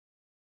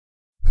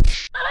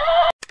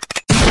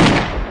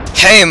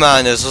Hey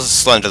man, this is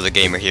Slender the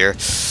Gamer here.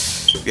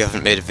 We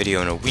haven't made a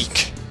video in a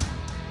week.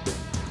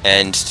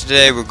 And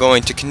today we're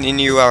going to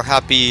continue our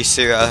Happy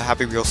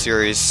Wheel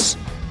series.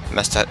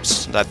 Messed that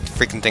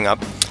freaking thing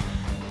up.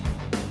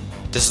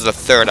 This is the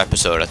third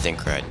episode, I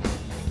think, right?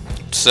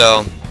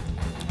 So,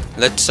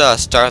 let's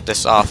start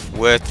this off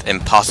with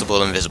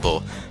Impossible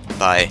Invisible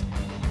by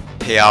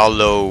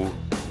Paolo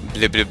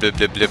blah blah blah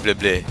blah blah blah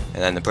blah. And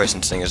then the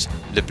person singing is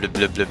blah blah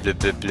blah blah blah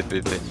blah blah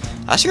blah blah.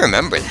 I actually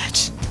remember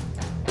that.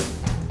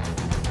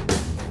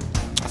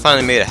 I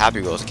finally made a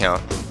Happy Wheels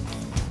account.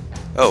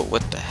 Oh,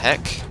 what the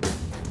heck?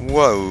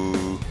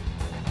 Whoa.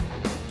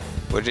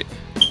 What did it?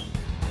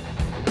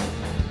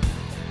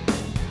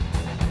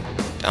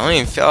 I don't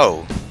even feel.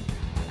 Oh.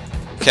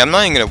 Okay, I'm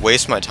not even gonna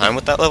waste my time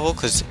with that level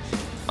because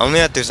I don't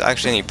think that there's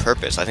actually any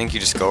purpose. I think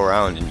you just go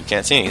around and you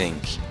can't see anything.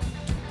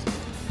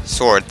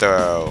 Sword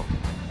throw.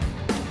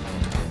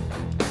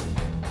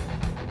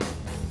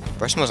 The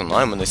person wasn't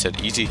lying when they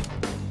said easy.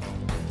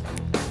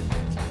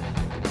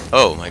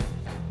 Oh my.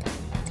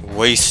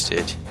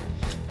 Wasted.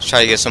 Let's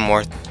try to get some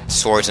more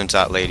swords into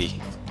that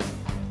lady.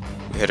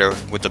 We hit her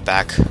with the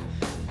back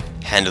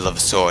handle of a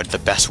sword. The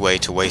best way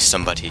to waste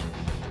somebody.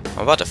 I'm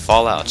about to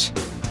fall out.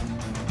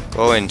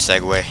 Go in,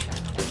 Segway.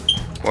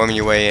 Worm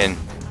your way in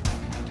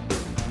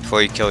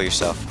before you kill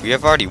yourself. We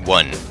have already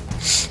won.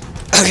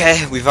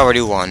 Okay, we've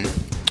already won.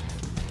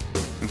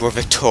 We're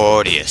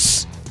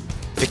victorious.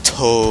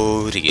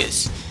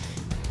 Victorious.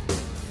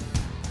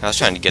 I was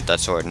trying to get that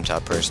sword into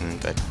that person,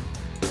 but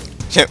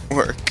it didn't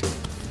work.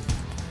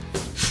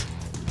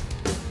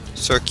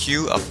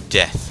 Circuit of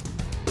death.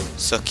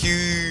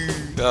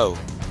 Circuit. Oh.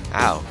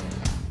 Ow.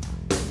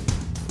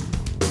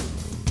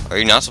 Are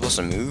you not supposed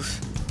to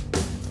move?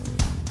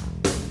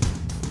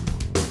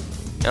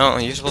 No,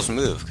 you're supposed to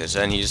move, because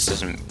then he just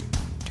doesn't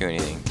do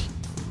anything.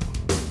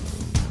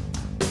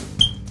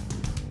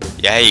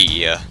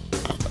 Yeah.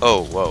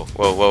 Oh, whoa,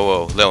 whoa, whoa,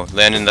 whoa. No,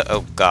 land in the...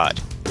 Oh, God.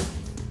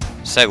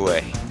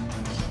 Segway.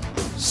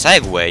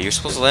 Segway? You're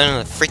supposed to land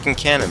in the freaking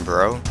cannon,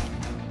 bro.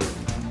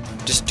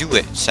 Just do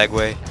it,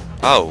 Segway.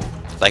 Oh,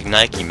 like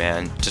Nike,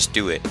 man. Just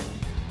do it.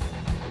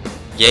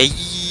 Yay!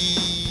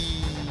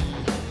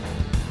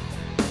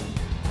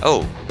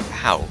 Oh,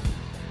 ow.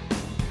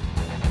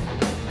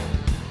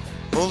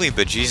 Holy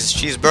bejesus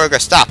cheeseburger,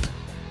 stop!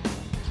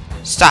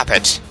 Stop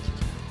it!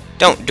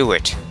 Don't do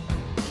it!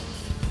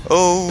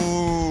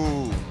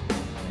 Oh!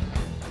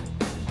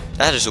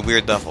 That is a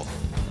weird level.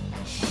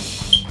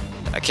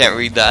 I can't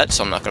read that,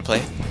 so I'm not gonna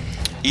play.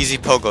 Easy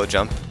pogo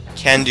jump.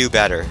 Can do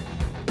better.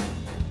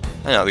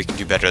 I know we can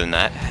do better than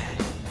that.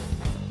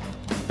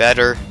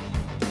 Better.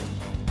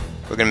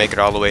 We're gonna make it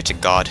all the way to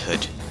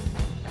godhood.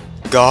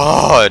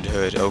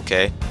 Godhood,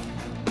 okay.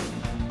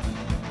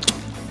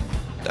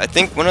 I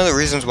think one of the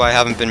reasons why I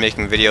haven't been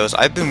making videos,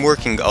 I've been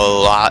working a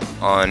lot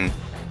on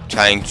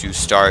trying to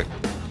start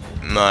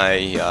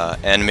my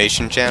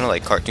animation channel,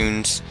 like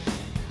cartoons,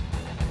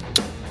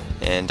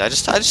 and I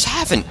just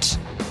haven't.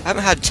 I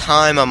haven't had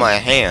time on my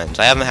hands.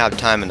 I haven't had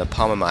time in the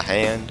palm of my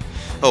hand.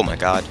 Oh my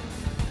God.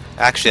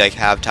 Actually, I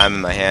have time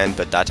in my hand,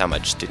 but that time I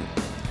just didn't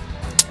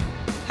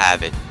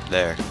have it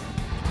there.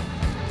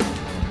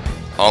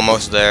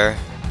 Almost there.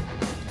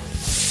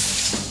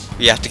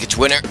 We have to get to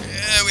winner.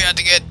 Yeah, we have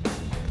to get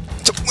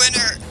to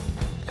winner.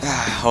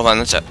 Hold on,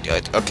 let's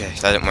okay,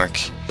 that didn't work.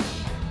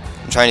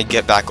 I'm trying to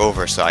get back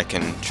over so I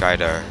can try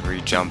to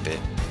re-jump it.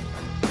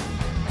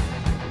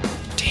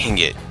 Dang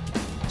it.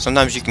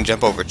 Sometimes you can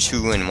jump over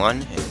 2 in 1,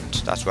 and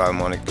that's why I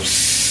want to.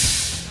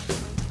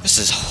 This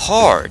is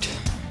hard.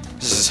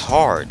 This is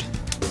hard.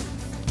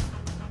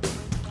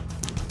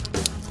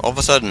 All of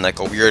a sudden, like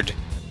a weird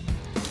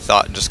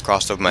thought just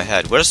crossed over my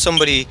head. What if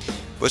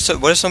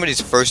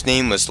somebody's first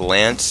name was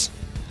Lance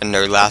and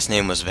their last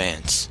name was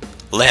Vance?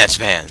 Lance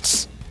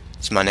Vance.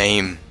 It's my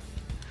name.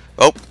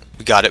 Oh,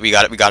 we got it. We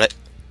got it. We got it.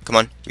 Come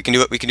on, we can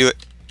do it. We can do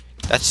it.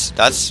 That's.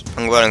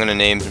 I'm what I'm gonna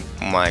name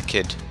my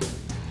kid.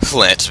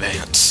 Lance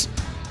Vance.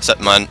 Except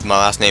my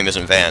last name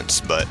isn't Vance,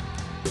 but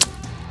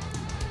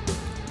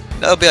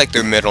that'll be like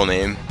their middle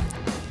name.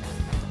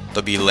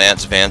 They'll be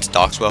Lance Vance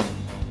Doxwell,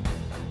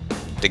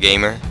 the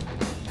gamer.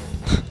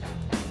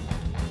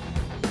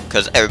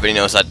 Because everybody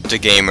knows that the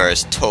gamer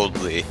is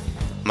totally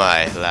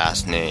my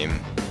last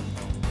name.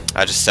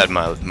 I just said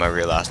my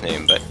real last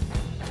name, but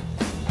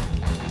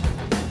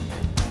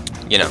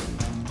you know,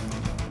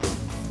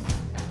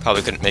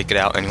 probably couldn't make it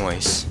out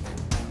anyways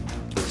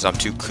because I'm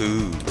too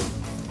cool.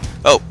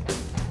 Oh,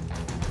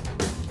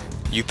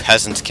 you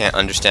peasants can't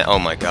understand. Oh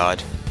my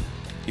God,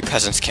 you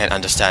peasants can't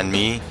understand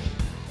me.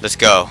 Let's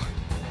go.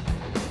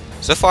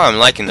 So far, I'm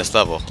liking this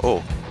level.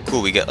 Oh,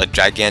 cool. We get a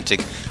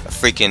gigantic, a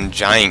freaking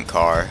giant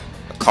car.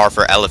 Car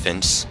for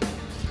elephants.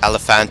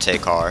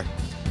 Elefante car.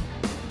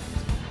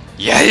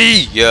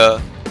 Yay! Yeah.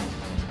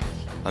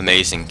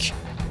 Amazing.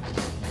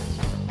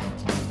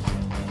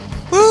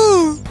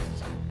 Woo!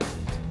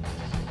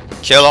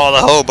 Kill all the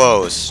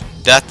hobos.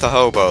 Death to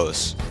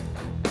hobos.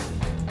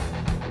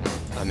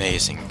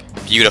 Amazing.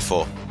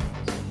 Beautiful.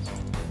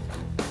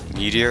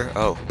 Meteor?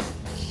 Oh.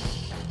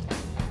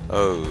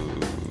 Oh.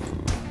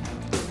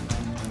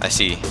 I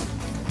see.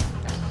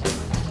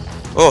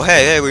 Oh,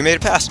 hey, we made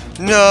it past.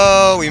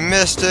 No, we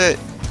missed it.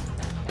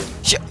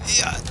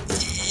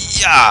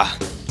 Yeah.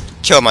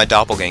 Kill my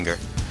doppelganger.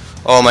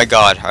 Oh my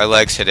god, our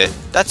legs hit it.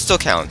 That still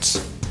counts.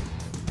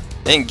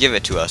 They didn't give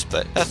it to us,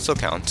 but that still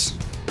counts.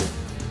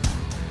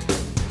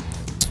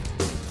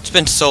 It's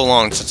been so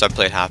long since I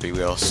played Happy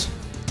Wheels.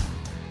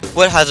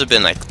 What has it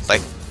been like?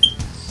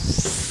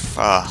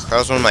 That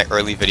was one of my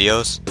early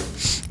videos.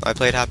 I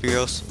played Happy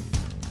Wheels.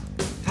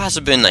 Has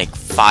it been like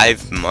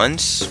 5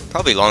 months?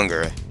 Probably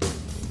longer.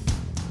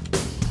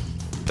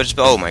 But it's,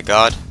 oh my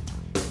god.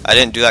 I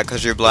didn't do that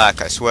because you're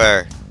black, I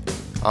swear.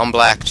 I'm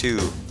black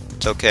too.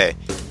 It's okay.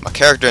 My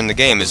character in the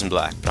game isn't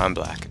black, but I'm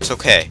black. It's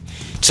okay.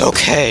 It's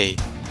okay.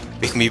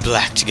 We can be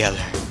black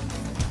together.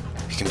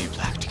 We can be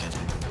black together.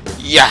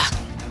 Yeah!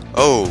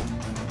 Oh.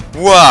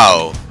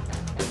 Wow!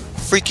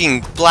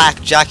 Freaking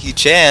black Jackie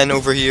Chan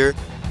over here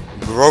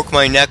broke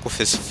my neck with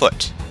his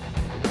foot.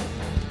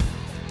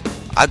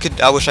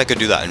 I wish I could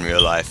do that in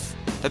real life.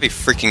 That'd be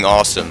freaking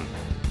awesome.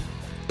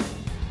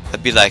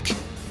 That'd be like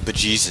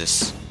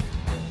bejesus.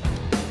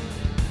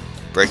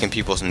 Breaking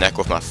people's neck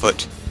with my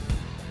foot.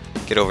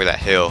 Get over that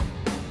hill.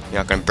 You're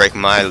not gonna break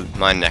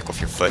my neck with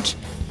your foot.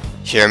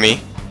 Hear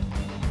me?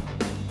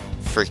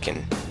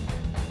 Freaking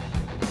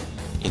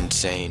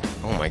insane.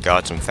 Oh my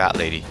god, some fat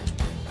lady.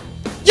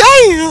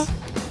 Yeah!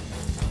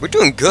 We're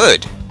doing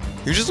good.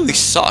 Usually we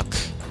suck.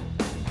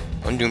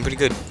 I'm doing pretty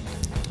good.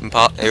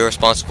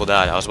 Irresponsible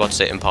dad. I was about to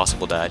say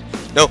impossible dad.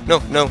 No.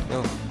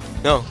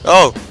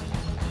 Oh!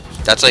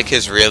 That's like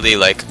his really,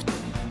 like,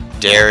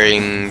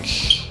 daring...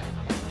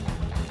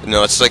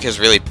 No, it's like his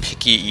really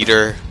picky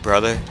eater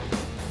brother.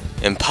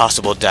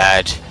 Impossible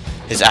dad.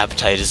 His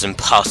appetite is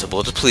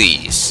impossible to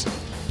please.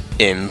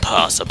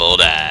 Impossible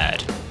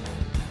dad.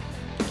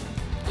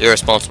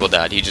 Irresponsible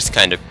dad. He just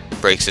kind of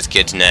breaks his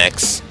kids'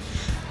 necks.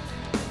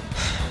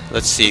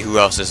 Let's see, who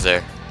else is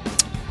there?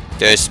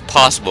 There's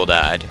possible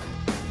dad.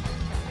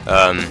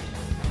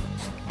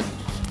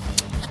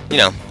 You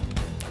know,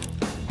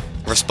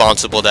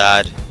 responsible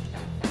dad.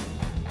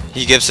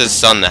 He gives his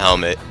son the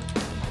helmet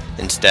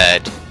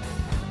instead.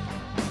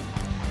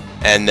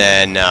 And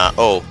then,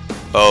 no.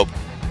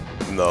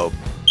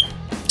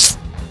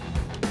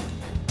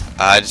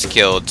 I just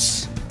killed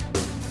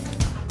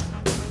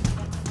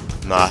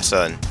my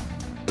son.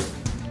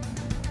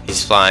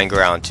 He's flying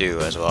around too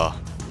as well.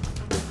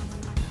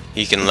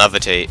 He can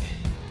levitate.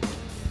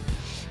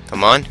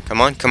 Come on.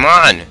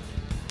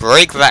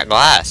 Break that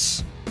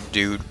glass.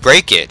 Dude,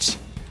 break it.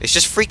 It's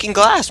just freaking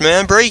glass,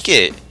 man. Break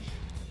it.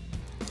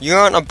 You're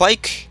on a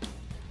bike.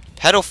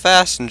 Pedal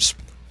fast and just...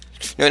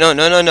 No.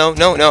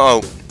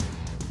 Oh.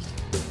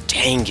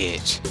 Dang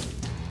it.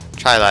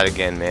 Try that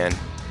again, man.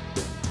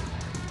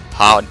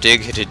 How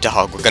dig-hitted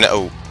dog. We're gonna...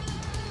 Oh.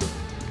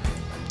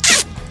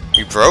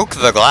 We broke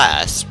the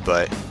glass,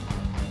 but...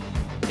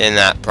 in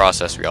that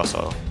process, we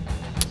also...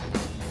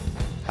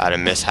 had a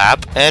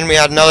mishap, and we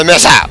had another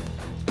mishap!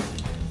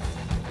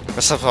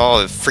 Let's have all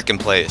the freaking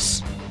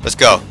place. Let's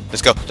go.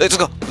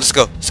 No.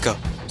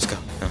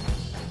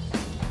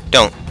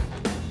 Don't.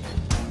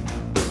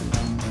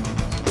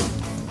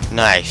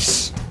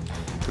 Nice.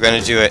 We're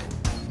gonna do it.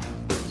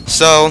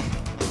 So,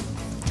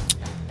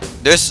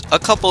 there's a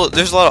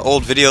lot of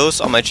old videos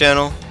on my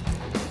channel.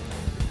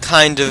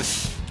 Kind of.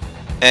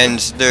 And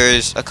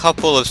there's a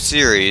couple of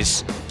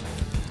series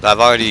that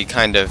I've already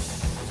kind of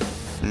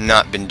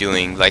not been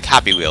doing, like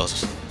Happy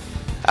Wheels.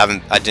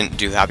 I didn't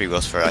do Happy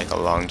Wheels for like a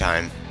long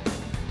time.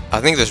 I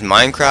think there's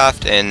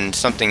Minecraft and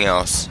something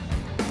else.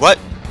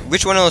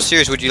 Which one of those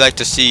series would you like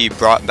to see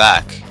brought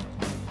back?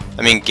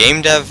 I mean,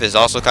 game dev is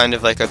also kind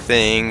of like a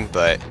thing,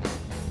 but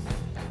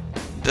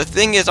the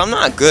thing is, I'm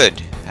not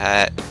good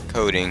at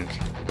coding,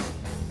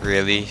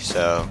 really,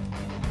 so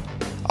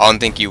I don't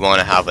think you want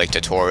to have like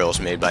tutorials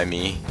made by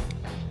me,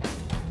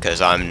 because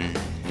I'm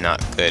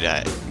not good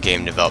at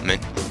game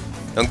development.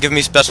 Don't give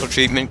me special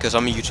treatment because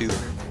I'm a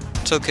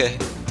YouTuber. It's okay.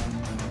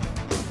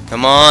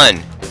 Come on.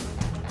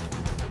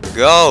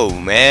 Go,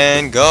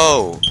 man,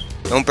 go.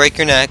 Don't break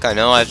your neck. I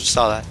know, I just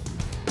saw that.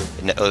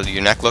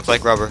 Your neck looked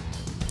like rubber.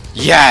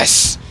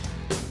 Yes!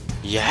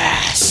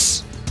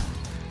 Yes!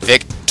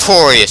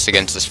 Victorious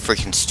against this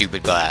freaking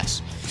stupid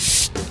glass.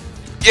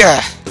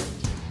 Yeah!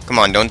 Come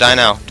on, don't die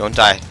now. Don't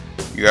die.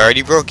 You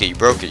already broke it. You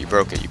broke it.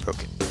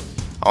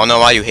 I don't know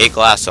why you hate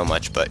glass so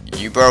much, but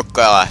you broke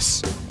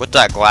glass. What'd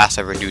that glass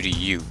ever do to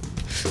you?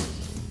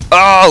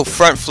 Oh,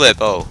 front flip.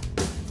 Oh.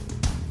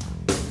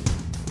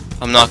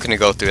 I'm not gonna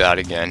go through that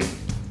again.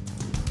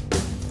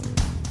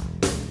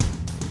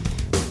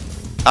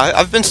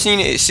 I've been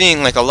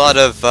seeing like a lot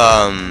of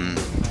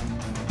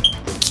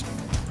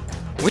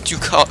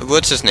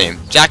what's his name?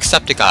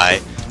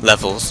 Jacksepticeye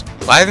levels.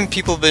 Why haven't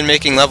people been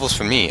making levels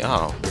for me?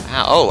 Oh,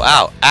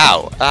 ow.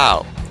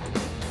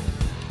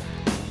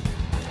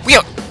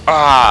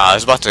 I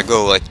was about to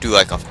go like do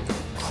like a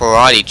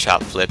karate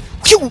chop flip.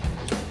 Pew!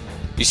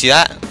 You see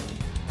that?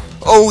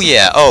 Oh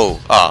yeah.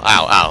 Oh,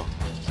 ow.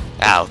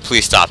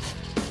 Please stop.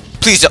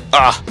 Please.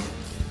 I'm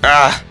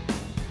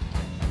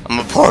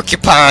a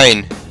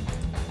porcupine.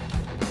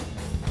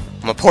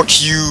 I'm a poor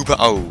cube.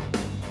 Oh.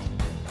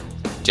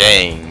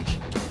 Dang.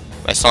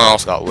 My son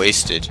also got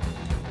wasted.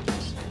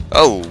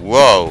 Oh,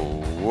 whoa.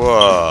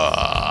 Whoa.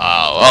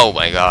 Oh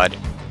my god.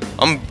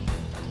 I'm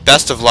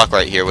best of luck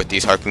right here with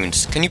these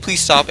harpoons. Can you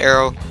please stop,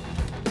 arrow?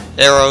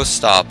 Arrows,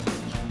 stop.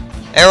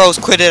 Arrows,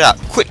 quit it up.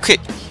 Quit.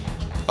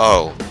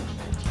 Oh.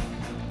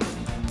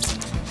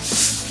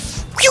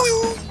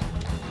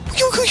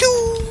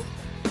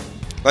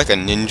 Like a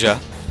ninja.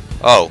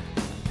 Oh.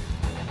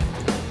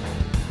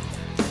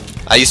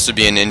 I used to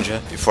be a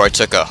ninja before I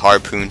took a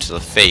harpoon to the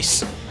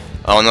face.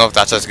 I don't know if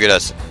that's as good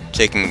as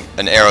taking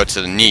an arrow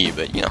to the knee,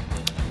 but you know,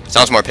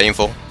 sounds more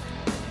painful.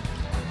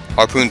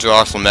 Harpoons are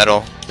also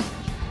metal.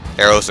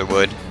 Arrows are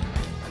wood.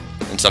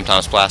 And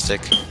sometimes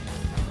plastic.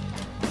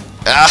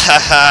 Ah ha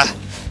ha!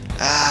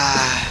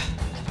 Ah!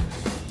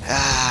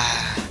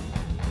 Ah!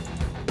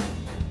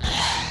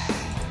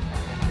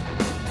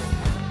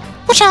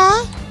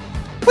 Whatcha?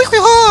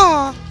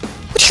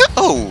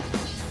 Oh!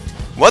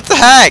 What the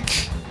heck?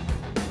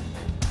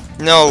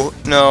 No,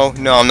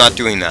 I'm not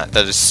doing that.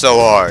 That is so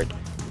hard.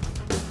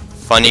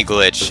 Funny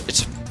glitch.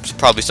 It's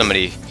probably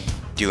somebody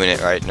doing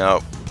it right.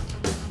 No.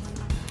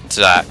 It's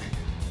that.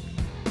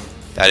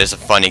 That is a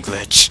funny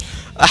glitch.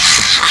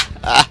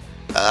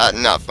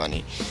 Not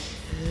funny.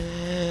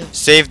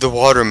 Save the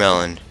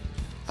watermelon.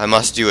 I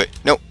must do it.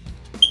 Nope.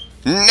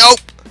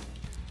 Nope!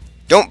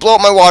 Don't blow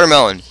up my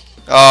watermelon.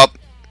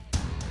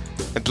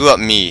 It blew up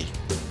me.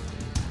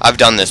 I've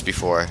done this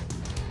before.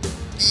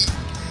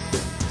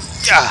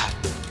 Yeah.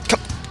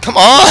 Come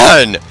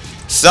on!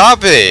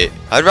 Stop it!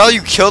 I'd rather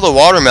you kill the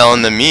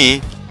watermelon than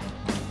me.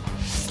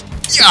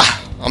 Yeah!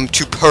 I'm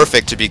too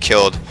perfect to be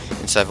killed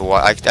instead of a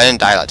I didn't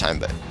die that time,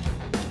 but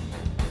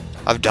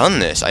I've done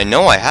this. I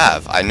know I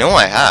have.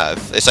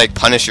 It's like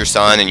punish your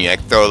son and you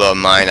like throw the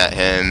mine at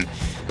him.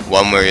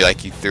 One where you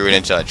threw it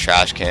into a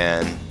trash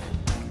can.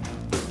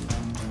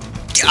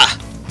 Yeah!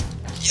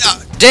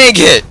 Yeah! Dang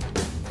it!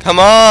 Come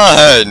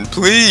on!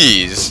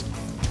 Please!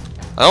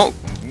 I don't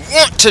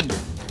want to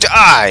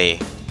die!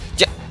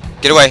 Yeah!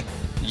 Get away!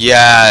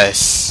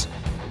 Yes!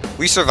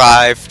 We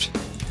survived.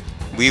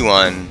 We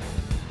won.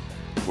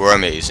 We're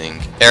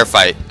amazing. Air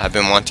fight. I've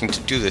been wanting to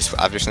do this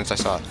ever since I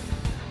saw it.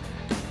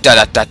 Da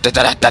da da da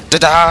da da da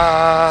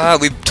da!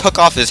 We took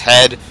off his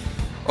head.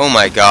 Oh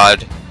my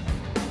god.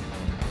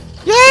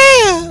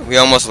 Yeah! We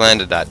almost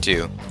landed that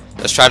too.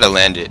 Let's try to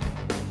land it.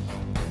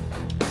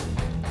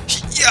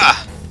 Yeah!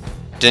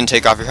 Didn't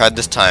take off your head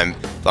this time,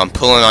 but I'm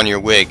pulling on your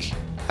wig.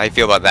 How you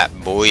feel about that,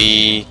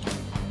 boy?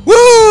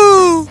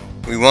 Woo!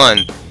 We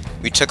won.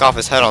 We took off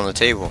his head on the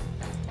table.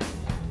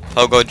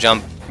 Pogo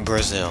jump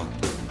Brazil.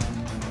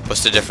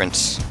 What's the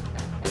difference?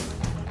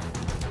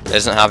 It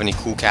doesn't have any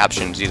cool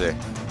captions either.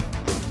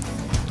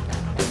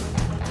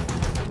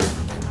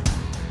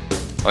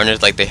 I wonder if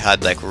they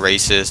had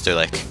races. They're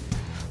like,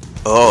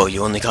 oh,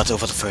 you only got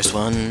over the first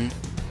one.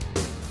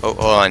 Oh, hold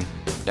on.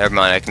 Never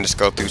mind. I can just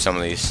go through some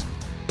of these.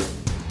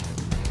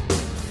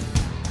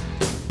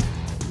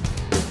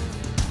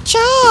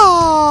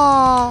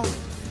 Cha!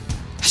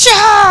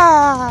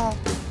 Cha!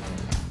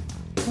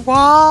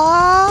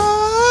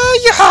 Why?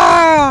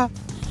 Yeah!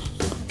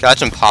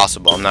 That's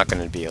impossible. I'm not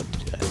going to be able to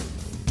do that.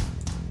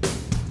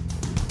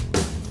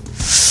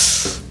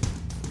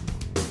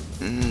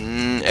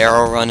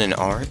 Arrow run in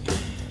art?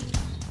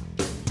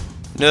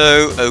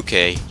 No,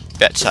 okay.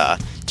 Better.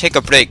 Take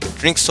a break.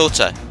 Drink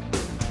soda.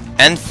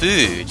 And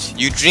food.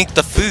 You drink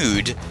the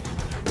food.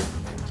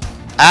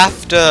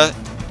 After,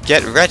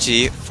 get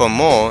ready for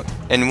more.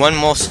 And one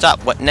more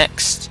stop. What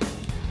next?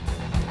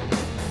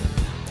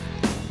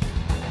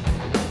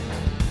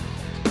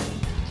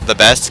 The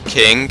best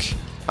king?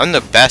 I'm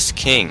the best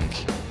king.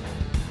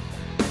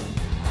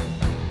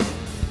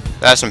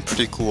 That's some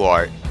pretty cool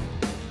art.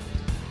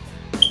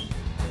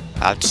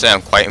 I have to say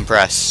I'm quite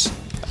impressed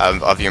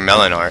of your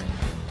melon art.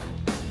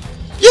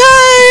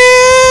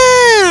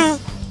 Yeah!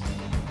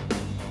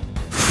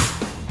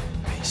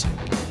 Amazing.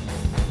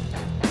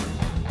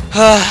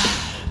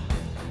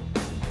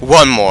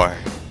 One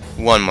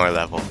more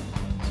level.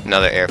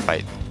 Another air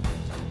fight.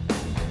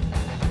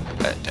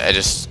 I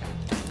just...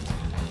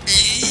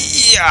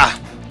 Yeah!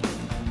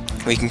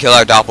 We can kill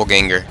our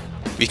doppelganger.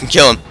 We can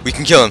kill him. We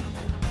can kill him.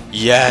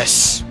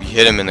 Yes! We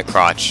hit him in the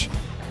crotch.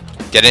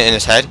 Get it in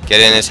his head. Get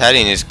it in his head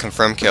and just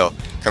confirm kill.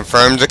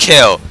 Confirm the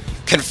kill.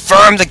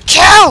 Confirm the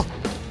kill!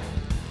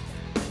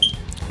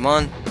 Come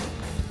on.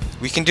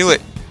 We can do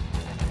it.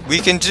 We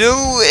can do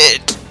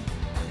it!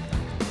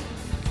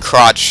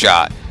 Crotch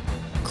shot.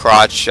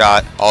 Crotch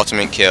shot.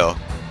 Ultimate kill.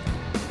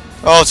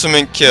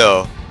 Ultimate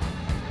kill.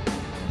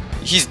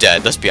 He's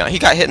dead. Let's be honest. He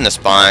got hit in the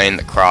spine,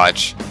 the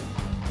crotch.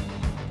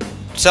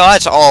 So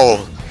that's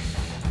all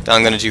that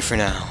I'm gonna do for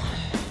now.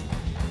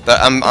 But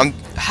I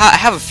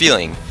have a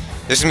feeling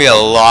there's gonna be a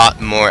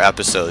lot more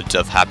episodes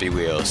of Happy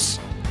Wheels.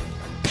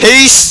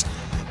 Peace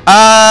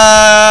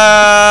out.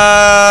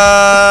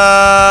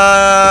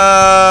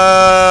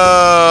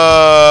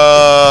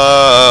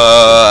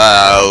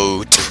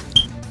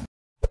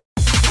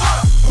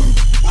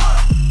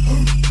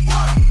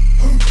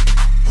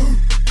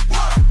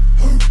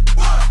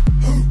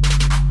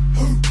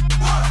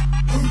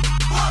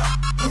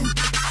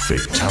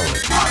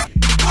 Fatality.